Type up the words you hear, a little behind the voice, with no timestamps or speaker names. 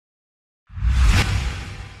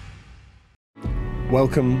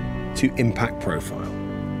Welcome to Impact Profile.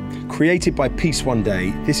 Created by Peace One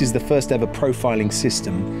Day, this is the first ever profiling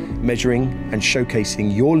system measuring and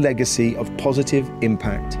showcasing your legacy of positive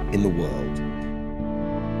impact in the world.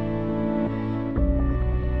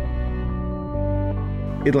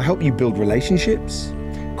 It'll help you build relationships,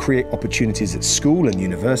 create opportunities at school and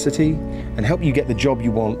university, and help you get the job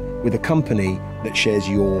you want with a company that shares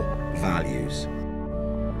your values.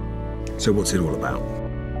 So what's it all about?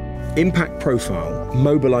 Impact Profile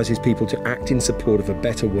mobilizes people to act in support of a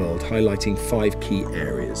better world, highlighting 5 key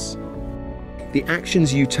areas. The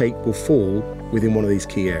actions you take will fall within one of these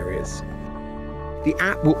key areas. The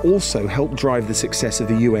app will also help drive the success of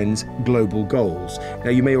the UN's global goals.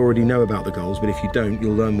 Now, you may already know about the goals, but if you don't,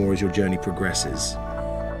 you'll learn more as your journey progresses.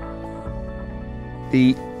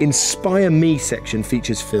 The Inspire Me section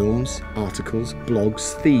features films, articles,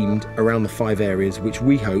 blogs themed around the 5 areas which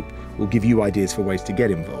we hope will give you ideas for ways to get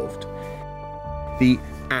involved. The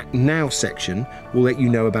Act Now section will let you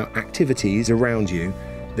know about activities around you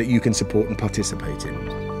that you can support and participate in.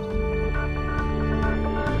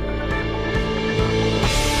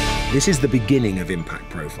 This is the beginning of Impact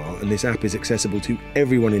Profile, and this app is accessible to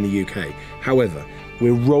everyone in the UK. However,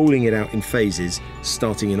 we're rolling it out in phases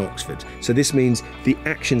starting in Oxford. So this means the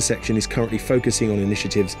action section is currently focusing on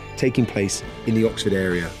initiatives taking place in the Oxford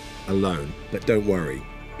area alone. But don't worry,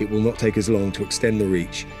 it will not take as long to extend the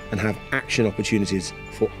reach and have action opportunities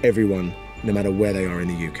for everyone, no matter where they are in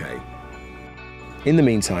the UK. In the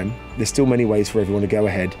meantime, there's still many ways for everyone to go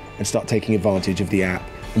ahead and start taking advantage of the app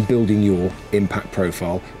and building your impact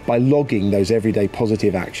profile by logging those everyday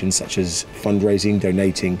positive actions such as fundraising,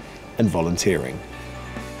 donating, and volunteering.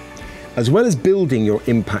 As well as building your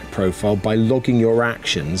impact profile by logging your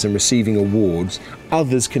actions and receiving awards,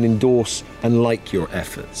 others can endorse and like your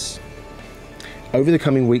efforts. Over the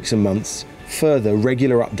coming weeks and months, further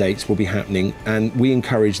regular updates will be happening, and we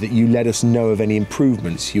encourage that you let us know of any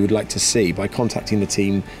improvements you would like to see by contacting the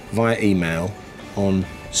team via email on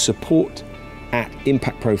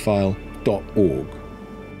support@impactprofile.org.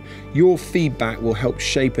 Your feedback will help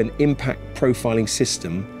shape an impact profiling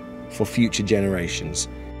system for future generations.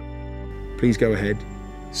 Please go ahead,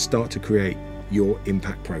 start to create your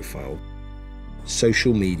impact profile.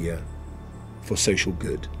 Social media for social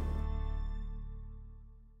good.